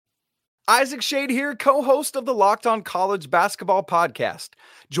Isaac Shade here, co-host of the Locked On College Basketball Podcast.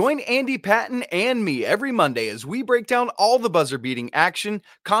 Join Andy Patton and me every Monday as we break down all the buzzer-beating action,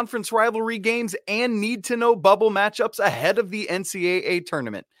 conference rivalry games, and need-to-know bubble matchups ahead of the NCAA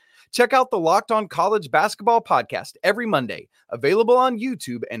tournament. Check out the Locked On College Basketball Podcast every Monday, available on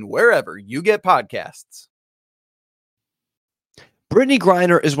YouTube and wherever you get podcasts. Brittney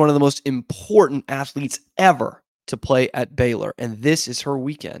Griner is one of the most important athletes ever to play at Baylor, and this is her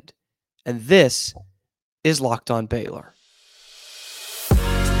weekend. And this is Locked On Baylor.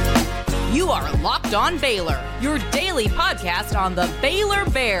 You are Locked On Baylor, your daily podcast on the Baylor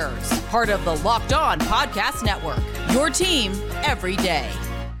Bears, part of the Locked On Podcast Network, your team every day.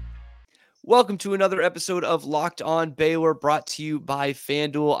 Welcome to another episode of Locked On Baylor, brought to you by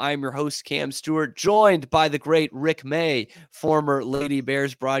FanDuel. I'm your host, Cam Stewart, joined by the great Rick May, former Lady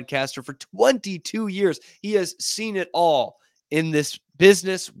Bears broadcaster for 22 years. He has seen it all in this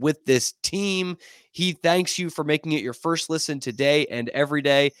business with this team. He thanks you for making it your first listen today and every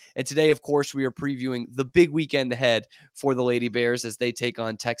day. And today, of course, we are previewing the big weekend ahead for the Lady Bears as they take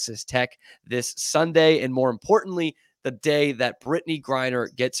on Texas Tech this Sunday. And more importantly, the day that Brittney Griner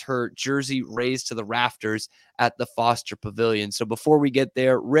gets her jersey raised to the rafters at the Foster Pavilion. So before we get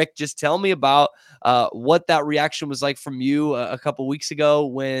there, Rick, just tell me about what that reaction was like from you a couple weeks ago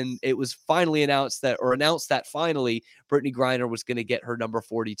when it was finally announced that finally Brittney Griner was going to get her number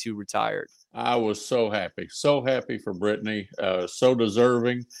 42 retired. I was so happy for Brittney, so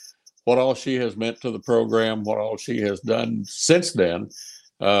deserving. What all she has meant to the program, what all she has done since then,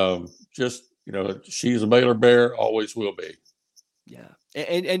 she's a Baylor Bear, always will be. Yeah.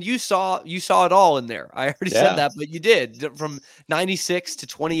 And you saw it all in there. I already said that, but you did from 96 to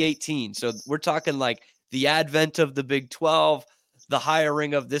 2018. So we're talking like the advent of the Big 12, the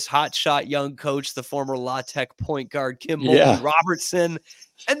hiring of this hotshot young coach, the former La Tech point guard, Kim Mulkey Robertson,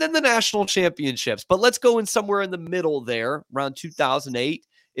 and then the national championships. But let's go in somewhere in the middle there. Around 2008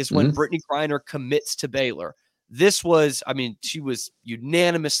 is when Brittney Griner commits to Baylor. This was, she was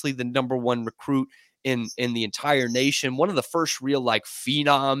unanimously the number one recruit in the entire nation. One of the first real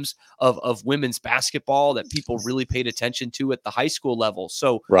phenoms of women's basketball that people really paid attention to at the high school level.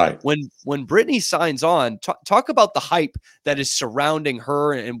 So when Brittney signs on, talk about the hype that is surrounding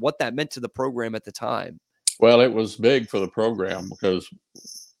her and what that meant to the program at the time. Well, it was big for the program because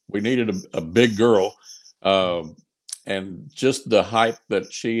we needed a big girl. And just the hype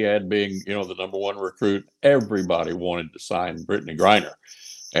that she had being, the number one recruit, everybody wanted to sign Brittney Griner.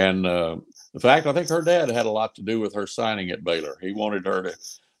 And the fact, I think her dad had a lot to do with her signing at Baylor. He wanted her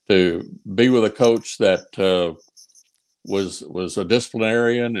to be with a coach that was a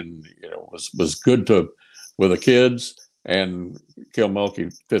disciplinarian and, was good with the kids. And Kim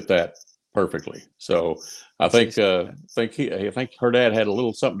Mulkey fit that perfectly. So I think her dad had a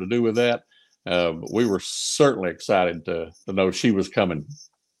little something to do with that. We were certainly excited to know she was coming.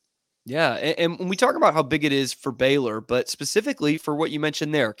 Yeah, and when we talk about how big it is for Baylor, but specifically for what you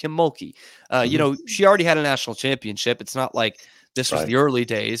mentioned there, Kim Mulkey, she already had a national championship. It's not like this was the early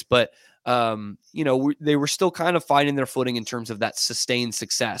days, but they were still kind of finding their footing in terms of that sustained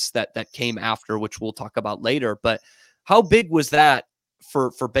success that came after, which we'll talk about later. But how big was that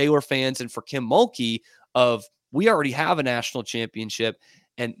for Baylor fans and for Kim Mulkey of, we already have a national championship,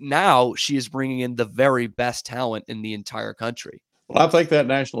 and now she is bringing in the very best talent in the entire country. Well, I think that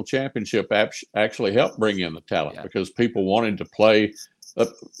national championship actually helped bring in the talent because people wanted to play.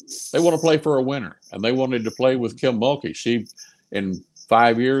 They want to play for a winner, and they wanted to play with Kim Mulkey. She, in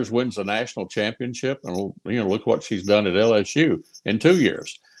 5 years, wins the national championship, and look what she's done at LSU in 2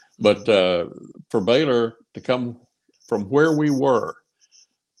 years. But for Baylor to come from where we were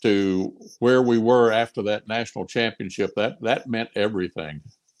to where we were after that national championship, that meant everything.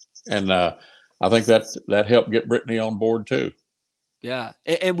 And I think that helped get Brittney on board too. Yeah.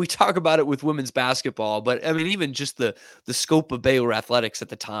 And we talk about it with women's basketball, but even just the scope of Baylor athletics at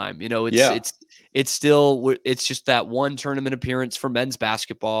the time, it's just that one tournament appearance for men's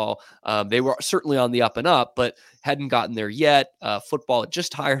basketball. They were certainly on the up and up, but hadn't gotten there yet. Football had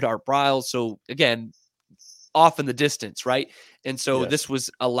just hired Art Briles. So again, off in the distance, right? And so this was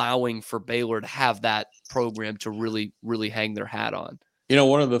allowing for Baylor to have that program to really, really hang their hat on.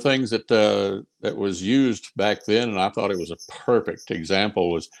 One of the things that was used back then, and I thought it was a perfect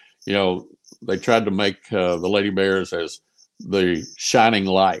example, was, they tried to make the Lady Bears as the shining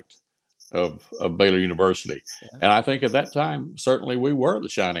light of Baylor University. Yeah. And I think at that time, certainly we were the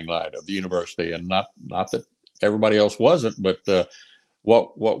shining light of the university, and not that everybody else wasn't, but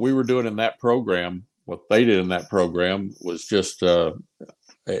what we were doing in that program, what they did in that program was just,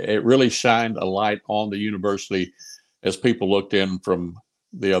 it really shined a light on the university as people looked in from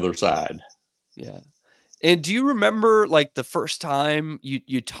the other side. Yeah. And do you remember like the first time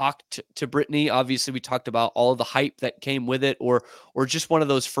you talked to Brittney? Obviously, we talked about all the hype that came with it, or just one of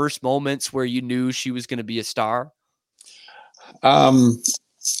those first moments where you knew she was going to be a star?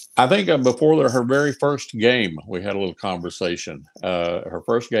 I think before her very first game, we had a little conversation. Her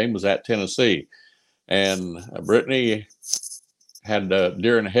first game was at Tennessee, and Brittney had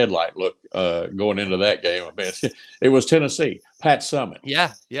deer in the headlight look going into that game. I mean, it was Tennessee, Pat Summitt,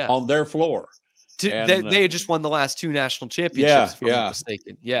 Yeah. on their floor. And, they had just won the last 2 national championships, if I'm not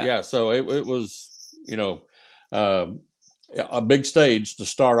mistaken. Yeah. So it was, a big stage to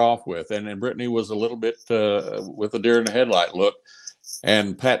start off with. And then Brittney was a little bit with a deer in the headlight look.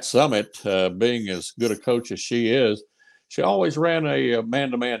 And Pat Summitt, being as good a coach as she is, she always ran a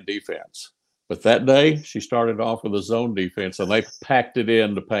man-to-man defense. But that day, she started off with a zone defense, and they packed it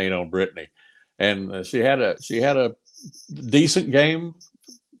in to paint on Brittney. And she had a decent game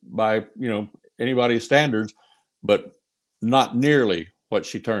by anybody's standards, but not nearly what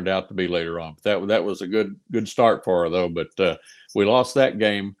she turned out to be later on. That was a good start for her, though. But we lost that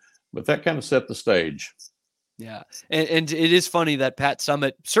game, but that kind of set the stage. Yeah. And it is funny that Pat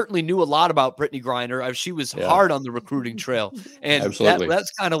Summitt certainly knew a lot about Brittney Griner. She was hard on the recruiting trail. And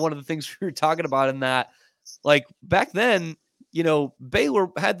that's kind of one of the things we were talking about in that, like back then, Baylor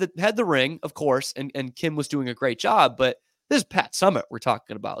had the ring, of course, and Kim was doing a great job, but this is Pat Summitt we're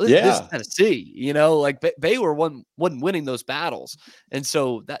talking about. This is Tennessee, like Baylor wasn't winning those battles. And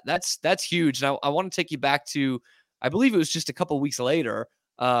so that's huge. Now I want to take you back to, I believe it was just a couple of weeks later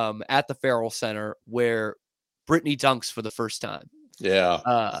at the Farrell Center where Brittney dunks for the first time.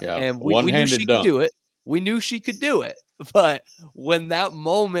 And we knew she could do it. We knew she could do it. But when that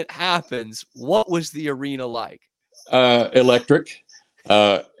moment happens, what was the arena like? Electric.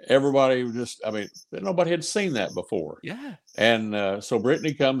 Everybody nobody had seen that before. Yeah. And so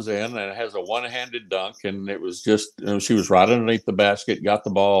Brittney comes in and has a one-handed dunk, and it was just, she was right underneath the basket, got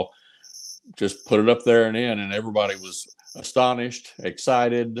the ball, just put it up there and in, and everybody was astonished,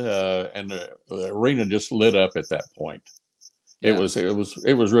 excited, and the arena just lit up at that point. Yeah.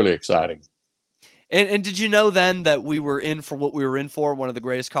 It was really exciting. And did you know then that we were in for what we were in for? One of the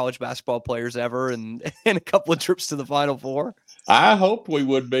greatest college basketball players ever, and a couple of trips to the Final Four. I hoped we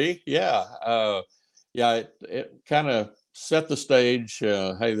would be. Yeah. It kind of set the stage.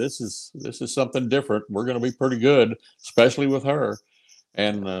 Hey, this is something different. We're going to be pretty good, especially with her.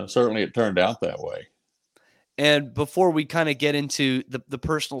 And certainly it turned out that way. And before we kind of get into the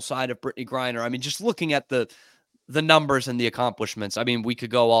personal side of Brittney Griner, I mean, just looking at the numbers and the accomplishments, I mean, we could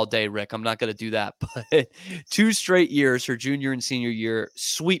go all day, Rick. I'm not going to do that. But 2 straight years, her junior and senior year,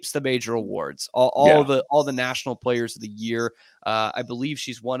 sweeps the major awards, all the national players of the year. I believe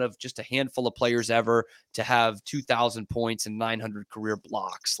she's one of just a handful of players ever to have 2,000 points and 900 career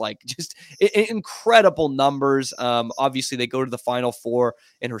blocks. Like just incredible numbers. Obviously, they go to the Final Four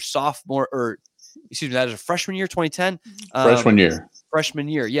in her that is a freshman year, 2010. Freshman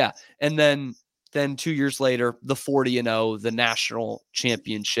year, yeah. And then 2 years later, the 40-0, the national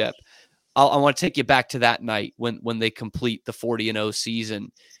championship. I want to take you back to that night when they complete the 40-0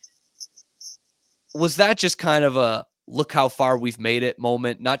 season. Was that just kind of a look how far we've made it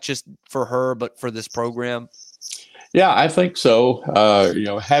moment, not just for her, but for this program? Yeah, I think so.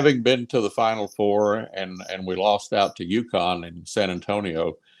 Having been to the Final Four and we lost out to UConn in San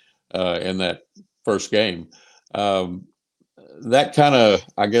Antonio in that first game, that kind of,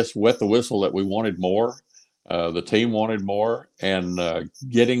 I guess, wet the whistle that we wanted more. The team wanted more, and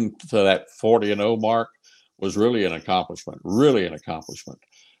getting to that 40-0 mark was really an accomplishment.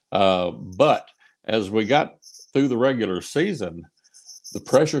 But as we got through the regular season, the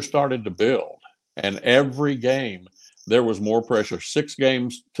pressure started to build, and every game there was more pressure. 6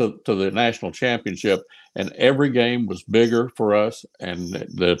 games to the national championship, and every game was bigger for us, and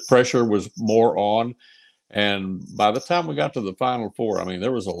the pressure was more on. And by the time we got to the Final Four, I mean,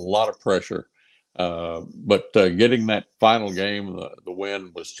 there was a lot of pressure. But getting that final game, the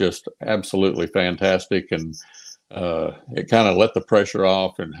win, was just absolutely fantastic. And it kind of let the pressure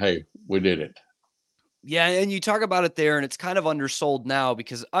off, and hey, we did it. Yeah, and you talk about it there, and it's kind of undersold now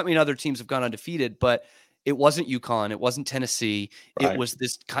because, I mean, other teams have gone undefeated, but it wasn't UConn. It wasn't Tennessee. Right. It was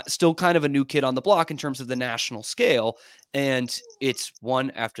this still kind of a new kid on the block in terms of the national scale. And it's one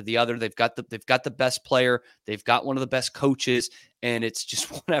after the other. They've got the best player. They've got one of the best coaches, and it's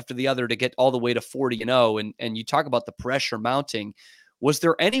just one after the other to get all the way to 40-0. And you talk about the pressure mounting. Was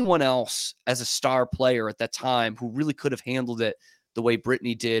there anyone else as a star player at that time who really could have handled it the way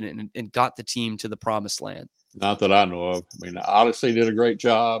Brittney did and got the team to the promised land? Not that I know of. I mean, Odyssey did a great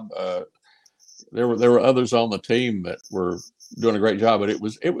job. There were others on the team that were doing a great job, but it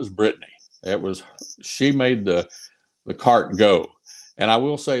was Brittney. She made the cart go. And I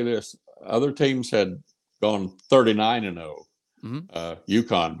will say this: other teams had gone 39-0.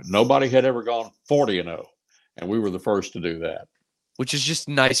 UConn, nobody had ever gone 40-0, and we were the first to do that. Which is just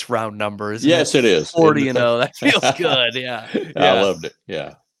nice round numbers. Yes, it is. 40-0. That feels good. Yeah. I loved it.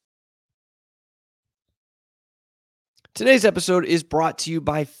 Yeah. Today's episode is brought to you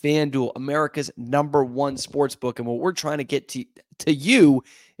by FanDuel, America's #1 sports book. And what we're trying to get to you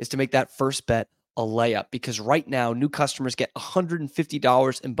is to make that first bet a layup, because right now new customers get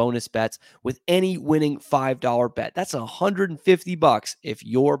 $150 in bonus bets with any winning $5 bet. That's $150 if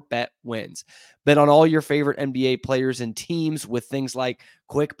your bet wins. Bet on all your favorite NBA players and teams with things like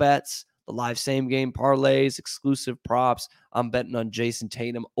quick bets, the live same game parlays, exclusive props. I'm betting on Jason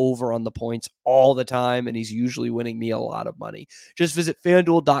Tatum over on the points all the time, and he's usually winning me a lot of money. Just visit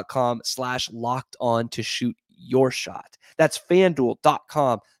FanDuel.com/locked-on to shoot your shot. That's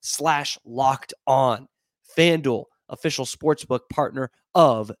FanDuel.com/locked-on. FanDuel, official sportsbook partner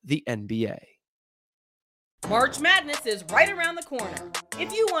of the NBA. March Madness is right around the corner.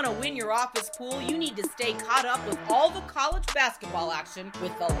 If you want to win your office pool, you need to stay caught up with all the college basketball action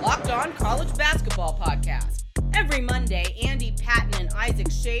with the Locked On College Basketball Podcast. Every Monday, Andy Patton and Isaac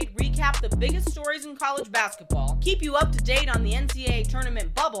Shade recap the biggest stories in college basketball, keep you up to date on the NCAA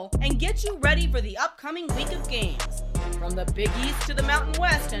tournament bubble, and get you ready for the upcoming week of games. From the Big East to the Mountain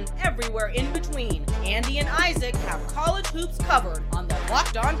West and everywhere in between, Andy and Isaac have college hoops covered on the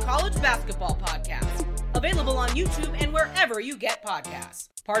Locked On College Basketball Podcast. Available on YouTube and wherever you get podcasts.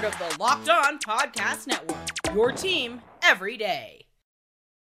 Part of the Locked On Podcast Network. Your team every day.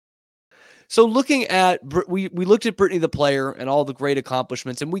 So looking at, we looked at Brittney the player and all the great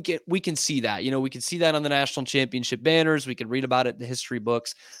accomplishments, and we can see that. We can see that on the national championship banners. We can read about it in the history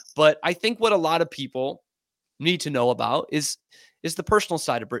books. But I think what a lot of people need to know about is the personal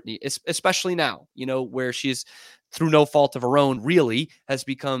side of Brittney, especially now, where she's, through no fault of her own, really has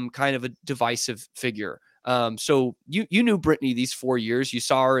become kind of a divisive figure. So you knew Brittney these 4 years. You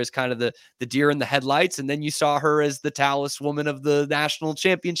saw her as kind of the deer in the headlights, and then you saw her as the tallest woman of the national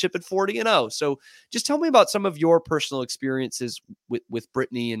championship at 40-0. So just tell me about some of your personal experiences with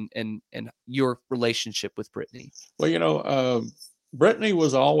Brittney and your relationship with Brittney. Well, Brittney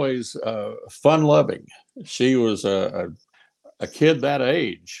was always fun-loving. She was a kid that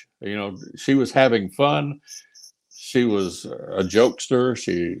age. She was having fun. She was a jokester.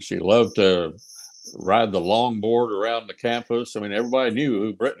 She loved to ride the longboard around the campus. I mean, everybody knew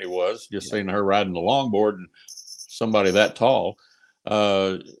who Brittney was, just seeing her riding the longboard, and somebody that tall.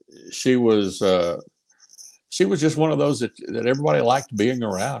 She was just one of those that everybody liked being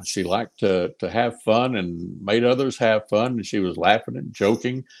around. She liked to have fun and made others have fun, and she was laughing and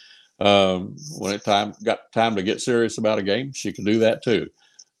joking. When it got time to get serious about a game, she could do that too.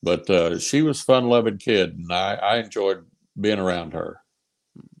 But she was a fun-loving kid, and I enjoyed being around her.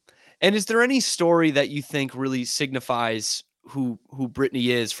 And is there any story that you think really signifies who Brittney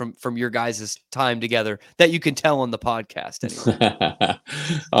is from your guys' time together that you can tell on the podcast anyway?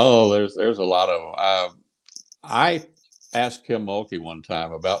 Oh, there's a lot of them. I asked Kim Mulkey one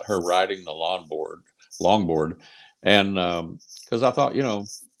time about her riding the longboard, and because I thought,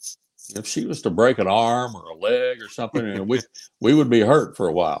 if she was to break an arm or a leg or something, we would be hurt for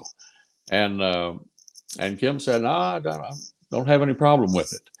a while. And Kim said, "No, I don't have any problem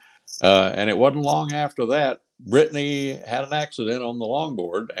with it." And it wasn't long after that, Brittney had an accident on the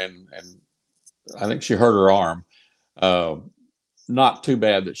longboard, and I think she hurt her arm. Not too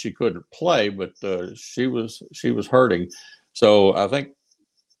bad that she couldn't play, but she was hurting. So I think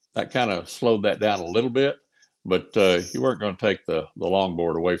that kind of slowed that down a little bit. But you weren't going to take the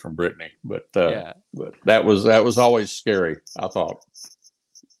longboard away from Brittney. But that was always scary, I thought.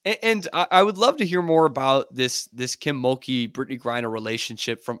 And I would love to hear more about this Kim Mulkey, Brittney Griner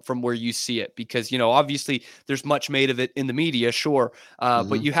relationship from where you see it, because, obviously there's much made of it in the media, sure.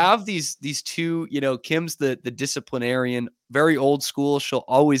 But you have these two, Kim's the disciplinarian, very old school. She'll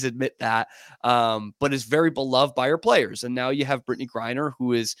always admit that, but is very beloved by her players. And now you have Brittney Griner,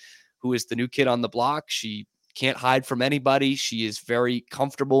 who is the new kid on the block. She can't hide from anybody. She is very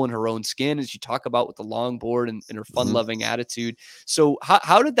comfortable in her own skin, as you talk about with the longboard and her fun-loving attitude. So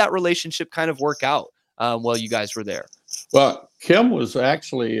how did that relationship kind of work out while you guys were there? Well, Kim was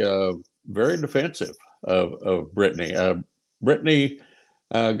actually very defensive of Brittney. Brittney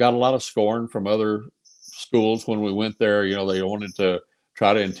got a lot of scorn from other schools when we went there. They wanted to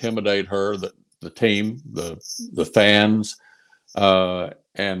try to intimidate her, the team, the fans,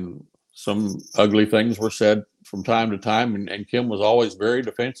 and some ugly things were said from time to time, and Kim was always very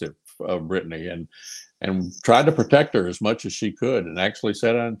defensive of Brittney and tried to protect her as much as she could, and actually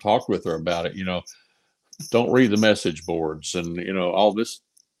sat down and talked with her about it. Don't read the message boards and all this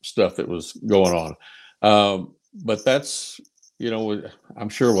stuff that was going on. But that's I'm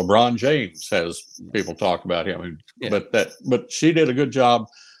sure LeBron James has people talk about him. Yeah. But she did a good job,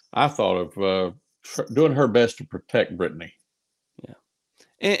 I thought, of doing her best to protect Brittney. Yeah,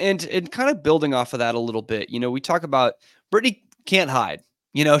 and kind of building off of that a little bit. We talk about Brittney can't hide.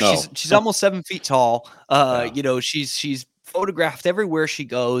 No. She's almost 7 feet tall. Yeah. She's photographed everywhere she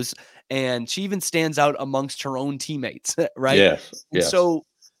goes, and she even stands out amongst her own teammates, right? Yes. And so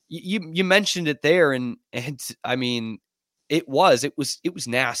you mentioned it there, and I mean, it was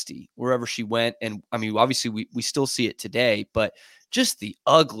nasty wherever she went, and I mean, obviously we still see it today, but just the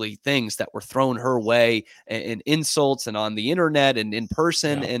ugly things that were thrown her way, and insults, and on the internet and in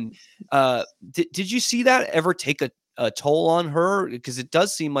person. Yeah. And did you see that ever take a toll on her? Because it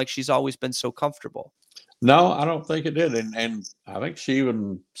does seem like she's always been so comfortable. No, I don't think it did. And I think she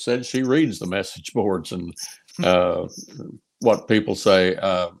even said she reads the message boards and what people say.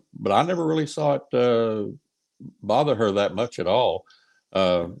 But I never really saw it bother her that much at all.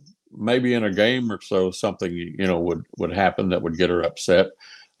 Maybe in a game or so, something, would happen that would get her upset.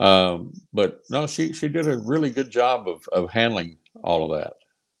 But no, she did a really good job of handling all of that.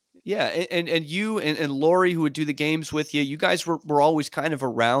 Yeah. And you and Lori, who would do the games with you guys were always kind of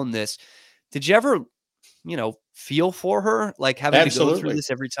around this. Did you ever, feel for her, like having to go through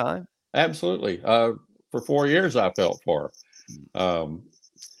this every time? Absolutely. For 4 years, I felt for her.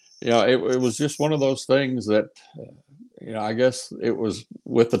 It was just one of those things that, I guess it was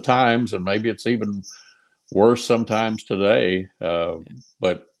with the times, and maybe it's even worse sometimes today.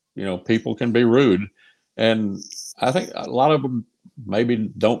 But, people can be rude. And I think a lot of them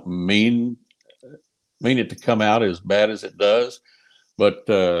maybe don't mean it to come out as bad as it does. But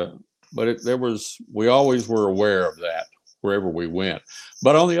we always were aware of that wherever we went.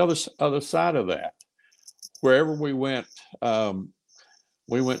 But on the other side of that, wherever we went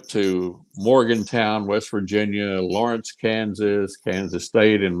to Morgantown, West Virginia, Lawrence, Kansas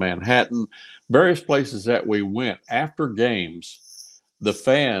State, and Manhattan, various places that we went. After games, the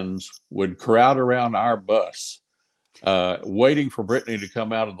fans would crowd around our bus, waiting for Brittney to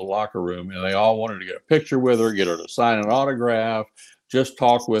come out of the locker room, and they all wanted to get a picture with her, get her to sign an autograph, just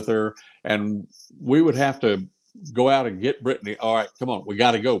talk with her. And we would have to go out and get Brittney. All right, come on, we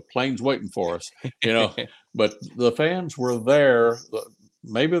got to go. Plane's waiting for us, But the fans were there.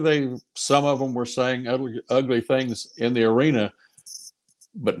 Maybe some of them were saying ugly things in the arena,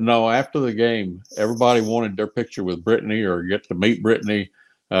 but no, after the game, everybody wanted their picture with Brittney or get to meet Brittney.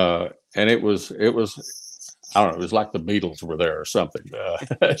 And it was, I don't know, it was like the Beatles were there or something.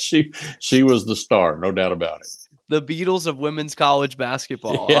 She was the star, no doubt about it. The Beatles of women's college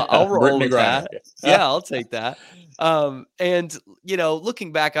basketball. Yeah, I'll roll Brittney with Griner. that. Yeah, I'll take that. And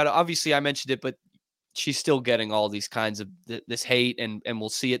looking back at it, obviously I mentioned it, but she's still getting all these kinds of this hate, and we'll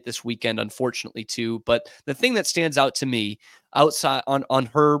see it this weekend, unfortunately, too. But the thing that stands out to me outside on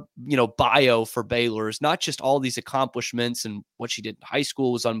her, bio for Baylor is not just all these accomplishments, and what she did in high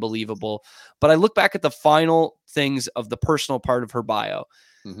school was unbelievable. But I look back at the final things of the personal part of her bio.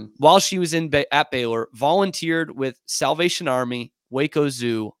 Mm-hmm. While she was at Baylor, volunteered with Salvation Army, Waco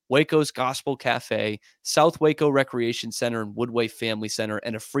Zoo, Waco's Gospel Cafe, South Waco Recreation Center, and Woodway Family Center,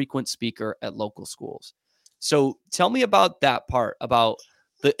 and a frequent speaker at local schools. So tell me about that part, about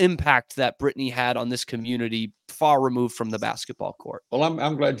the impact that Brittney had on this community far removed from the basketball court. Well,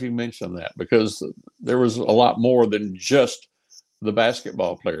 I'm glad you mentioned that, because there was a lot more than just the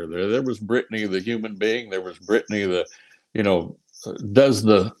basketball player there. There was Brittney, the human being. There was Brittney, the, does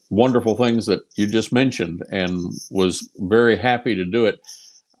the wonderful things that you just mentioned, and was very happy to do it.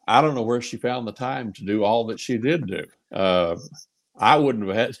 I don't know where she found the time to do all that she did do. I wouldn't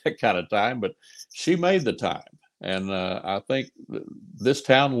have had that kind of time, but she made the time. And I think this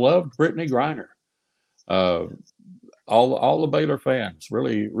town loved Brittney Griner. All the Baylor fans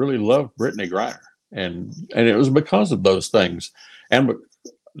really, really loved Brittney Griner. And it was because of those things. And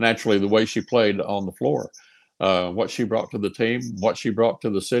naturally, the way she played on the floor. What she brought to the team, what she brought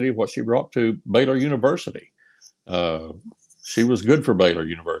to the city, what she brought to Baylor University. She was good for Baylor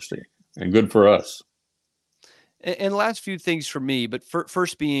University and good for us. And last few things for me, but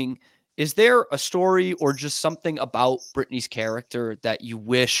first being, is there a story or just something about Brittney's character that you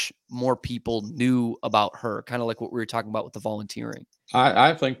wish more people knew about her? Kind of like what we were talking about with the volunteering.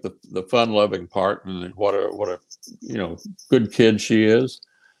 I think the fun-loving part, and what a good kid she is.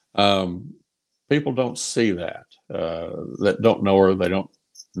 People don't see that don't know her. They don't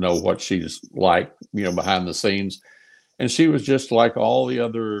know what she's like, behind the scenes. And she was just like all the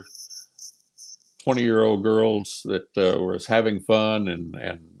other 20-year-old girls that was having fun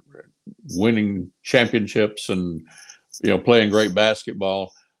and winning championships and playing great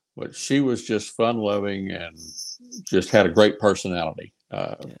basketball. But she was just fun-loving and just had a great personality.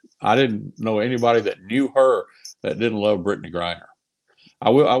 I didn't know anybody that knew her that didn't love Brittney Griner. I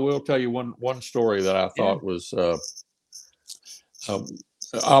will tell you one story that I thought was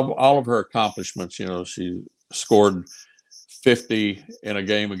all of her accomplishments. She scored 50 in a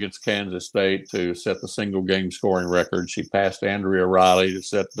game against Kansas State to set the single game scoring record. She passed Andrea Riley to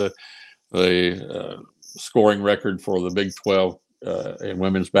set the scoring record for the Big 12 in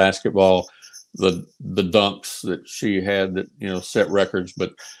women's basketball. The dunks that she had that set records.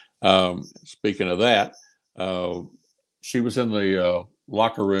 But speaking of that, she was in the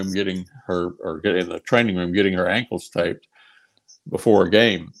locker room getting in the training room getting her ankles taped before a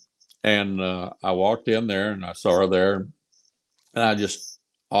game, and I walked in there and I saw her there, and I just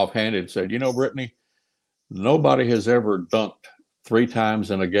offhanded said, Brittney, nobody has ever dunked 3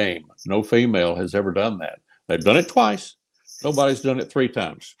 times in a game. No female has ever done that. They've done it twice. Nobody's done it 3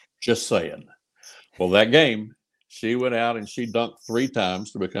 times. Just saying. Well, that game, she went out and she dunked 3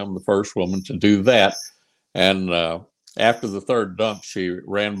 times to become the first woman to do that. And after the third dunk, she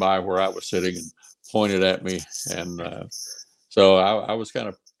ran by where I was sitting and pointed at me. And so I was kind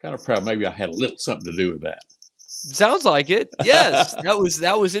of proud. Maybe I had a little something to do with that. Sounds like it. Yes,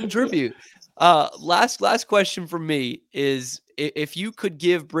 that was in tribute. Last question from me is, if you could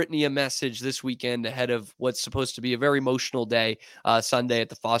give Brittney a message this weekend ahead of what's supposed to be a very emotional day, Sunday at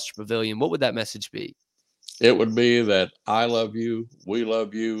the Foster Pavilion, what would that message be? It would be that I love you, we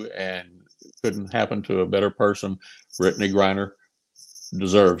love you, and it couldn't happen to a better person. Brittney Griner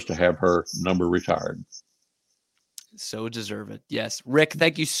deserves to have her number retired. So deserve it. Yes. Rick,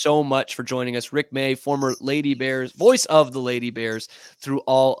 thank you so much for joining us. Rick May, former Lady Bears, voice of the Lady Bears through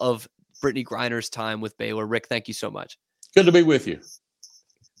all of Brittney Griner's time with Baylor. Rick, thank you so much. Good to be with you.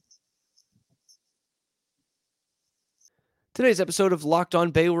 Today's episode of Locked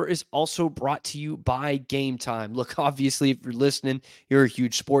On Baylor is also brought to you by Game Time. Look, obviously, if you're listening, you're a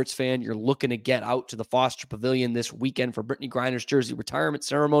huge sports fan. You're looking to get out to the Foster Pavilion this weekend for Brittney Griner's jersey retirement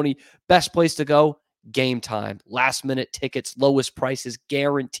ceremony. Best place to go, Game Time. Last minute tickets, lowest prices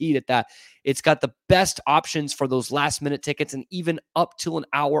guaranteed at that. It's got the best options for those last minute tickets, and even up till an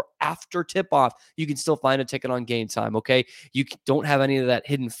hour after tip off, you can still find a ticket on Game Time. Okay. You don't have any of that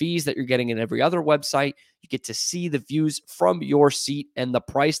hidden fees that you're getting in every other website. You get to see the views from your seat and the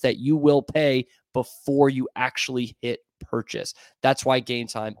price that you will pay before you actually hit purchase. That's why Game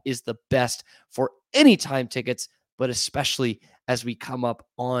Time is the best for anytime tickets, but especially as we come up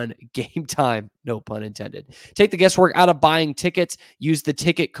on game time, no pun intended. Take the guesswork out of buying tickets. Use the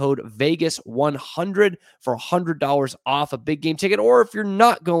ticket code Vegas100 for $100 off a big game ticket. Or if you're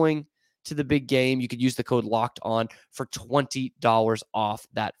not going to the big game, you could use the code Locked On for $20 off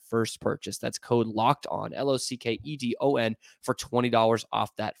that first purchase. That's code Locked On, LOCKEDON, for $20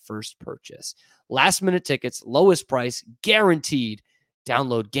 off that first purchase. Last minute tickets, lowest price, guaranteed.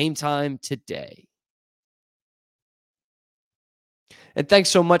 Download Game Time today. And thanks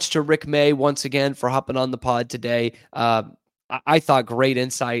so much to Rick May once again for hopping on the pod today. I thought great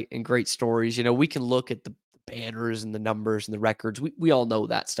insight and great stories. We can look at the banners and the numbers and the records. We all know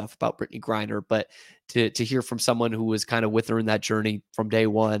that stuff about Brittney Griner, but to hear from someone who was kind of with her in that journey from day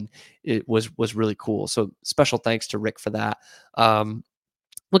one, it was really cool. So special thanks to Rick for that.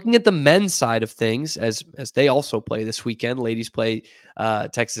 Looking at the men's side of things, as they also play this weekend, ladies play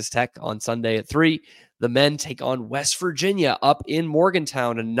Texas Tech on Sunday at 3. The men take on West Virginia up in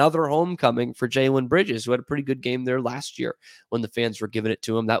Morgantown, another homecoming for Jalen Bridges, who had a pretty good game there last year when the fans were giving it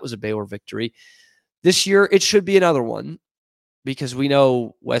to him. That was a Baylor victory. This year, it should be another one because we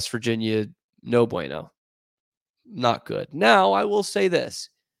know West Virginia, no bueno. Not good. Now, I will say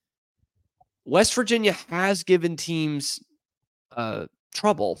this. West Virginia has given teams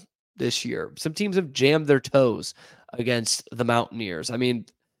trouble this year. Some teams have jammed their toes against the Mountaineers. I mean,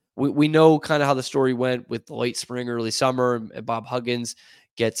 we know kind of how the story went with the late spring, early summer, and Bob Huggins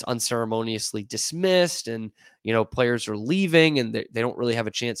gets unceremoniously dismissed, and players are leaving, and they don't really have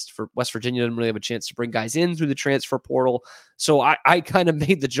a chance for West Virginia doesn't really have a chance to bring guys in through the transfer portal. So I kind of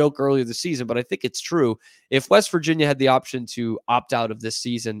made the joke earlier this season, but I think it's true. If West Virginia had the option to opt out of this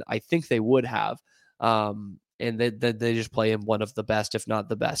season, I think they would have. And they just play in one of the best, if not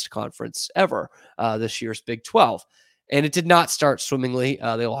the best, conference ever, this year's Big 12. And it did not start swimmingly.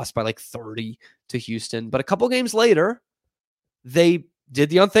 They lost by like 30 to Houston. But a couple games later, they did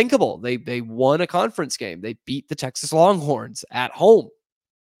the unthinkable. They won a conference game. They beat the Texas Longhorns at home.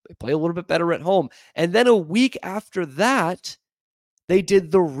 They play a little bit better at home. And then a week after that, they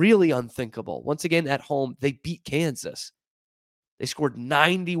did the really unthinkable. Once again, at home, they beat Kansas. They scored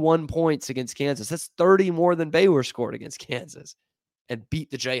 91 points against Kansas. That's 30 more than Baylor scored against Kansas and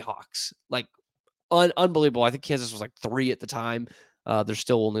beat the Jayhawks. Like, unbelievable. I think Kansas was like 3 at the time. They're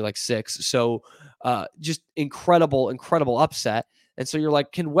still only like 6. So just incredible upset. And so you're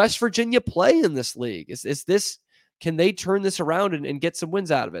like, can West Virginia play in this league? Is this, can they turn this around and get some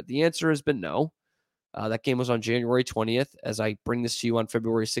wins out of it? The answer has been no. That game was on January 20th. As I bring this to you on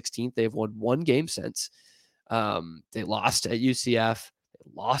February 16th, they've won 1 game since. They lost at UCF,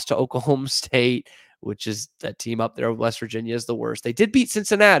 they lost to Oklahoma State, which is that team up there with West Virginia is the worst. They did beat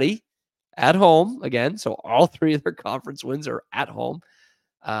Cincinnati at home again. So all 3 of their conference wins are at home.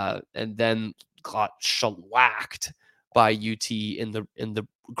 And then got shellacked by UT in the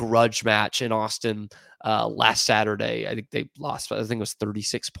grudge match in Austin last Saturday. I think they lost, I think it was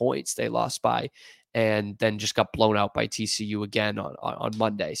 36 points they lost by, and then just got blown out by TCU again on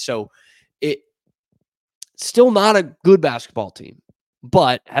Monday. So it still not a good basketball team,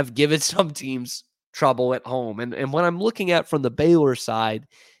 but have given some teams trouble at home. And what I'm looking at from the Baylor side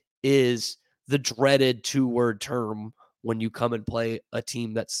is the dreaded 2-word term when you come and play a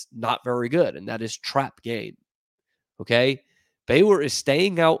team that's not very good, and that is trap game. Okay? Baylor is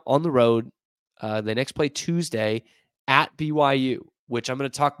staying out on the road. They next play Tuesday at BYU, which I'm going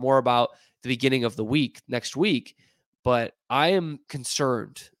to talk more about the beginning of the week, next week, but I am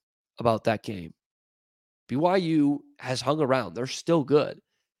concerned about that game. BYU has hung around. They're still good.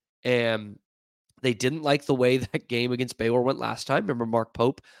 And they didn't like the way that game against Baylor went last time. Remember, Mark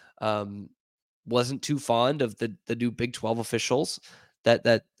Pope wasn't too fond of the new Big 12 officials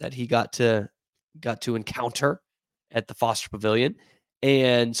that he got to encounter at the Foster Pavilion.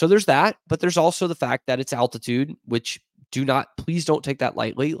 And so there's that, but there's also the fact that it's altitude, which please don't take that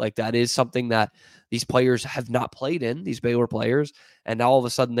lightly. Like, that is something that these players have not played in, these Baylor players, and now all of a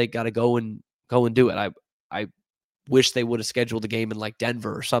sudden they got to go and do it. I wish they would have scheduled a game in like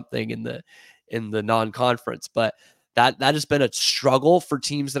Denver or something in the non-conference, but that has been a struggle for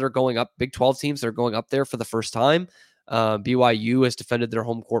teams that are going up, Big 12 teams that are going up there for the first time. BYU has defended their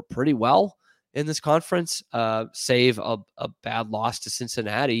home court pretty well in this conference, save a bad loss to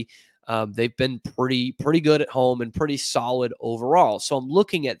Cincinnati. They've been pretty good at home and pretty solid overall. So I'm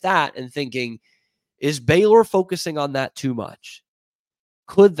looking at that and thinking, is Baylor focusing on that too much?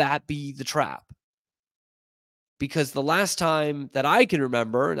 Could that be the trap? Because the last time that I can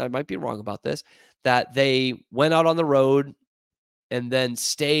remember, and I might be wrong about this, that they went out on the road and then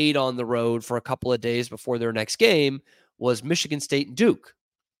stayed on the road for a couple of days before their next game was Michigan State and Duke.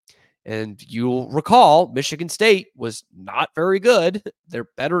 And you'll recall Michigan State was not very good. They're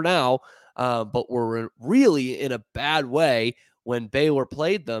better now, but were really in a bad way when Baylor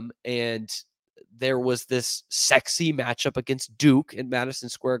played them. And there was this sexy matchup against Duke in Madison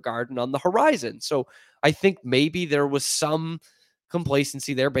Square Garden on the horizon. So I think maybe there was some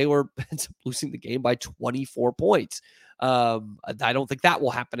complacency there. Baylor ends up losing the game by 24 points. I don't think that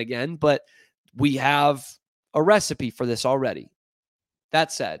will happen again, but we have a recipe for this already.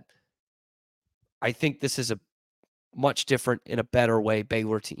 That said, I think this is a much different, in a better way,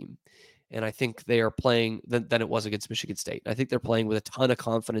 Baylor team. And I think they are playing than it was against Michigan State. I think they're playing with a ton of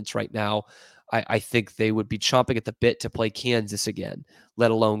confidence right now. I think they would be chomping at the bit to play Kansas again,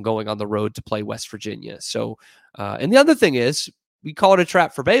 let alone going on the road to play West Virginia. So, and the other thing is, we call it a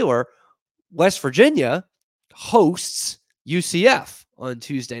trap for Baylor. West Virginia hosts UCF on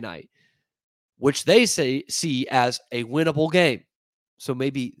Tuesday night, which they see as a winnable game. So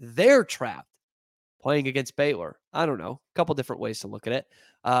maybe they're trapped playing against Baylor. I don't know. A couple different ways to look at it.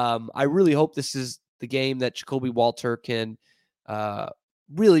 I really hope this is the game that Jacoby Walter can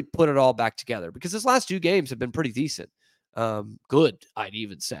really put it all back together, because his last 2 games have been pretty decent. Good, I'd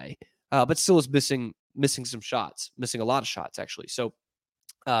even say. But still is missing some shots, missing a lot of shots, actually. So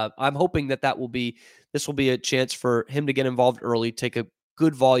I'm hoping this will be a chance for him to get involved early, take a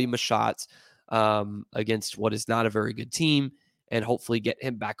good volume of shots against what is not a very good team, and hopefully get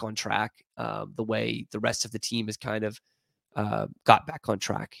him back on track the way the rest of the team has kind of got back on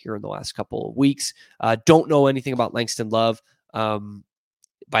track here in the last couple of weeks. Don't know anything about Langston Love.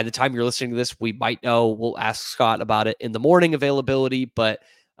 By the time you're listening to this, we might know. We'll ask Scott about it in the morning availability, but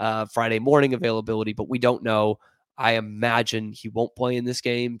Friday morning availability, but we don't know. I imagine he won't play in this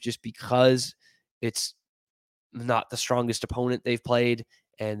game just because it's not the strongest opponent they've played,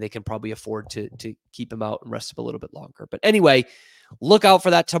 and they can probably afford to keep him out and rest him a little bit longer. But anyway, look out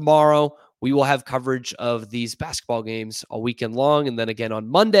for that tomorrow. We will have coverage of these basketball games all weekend long, and then again on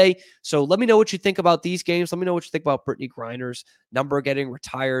Monday. So let me know what you think about these games. Let me know what you think about Brittney Griner's number getting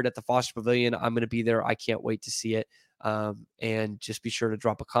retired at the Foster Pavilion. I'm going to be there. I can't wait to see it. And just be sure to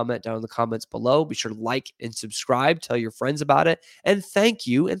drop a comment down in the comments below. Be sure to like and subscribe. Tell your friends about it. And thank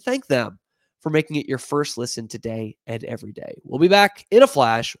you and thank them for making it your first listen today and every day. We'll be back in a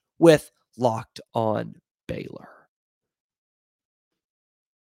flash with Locked On Baylor.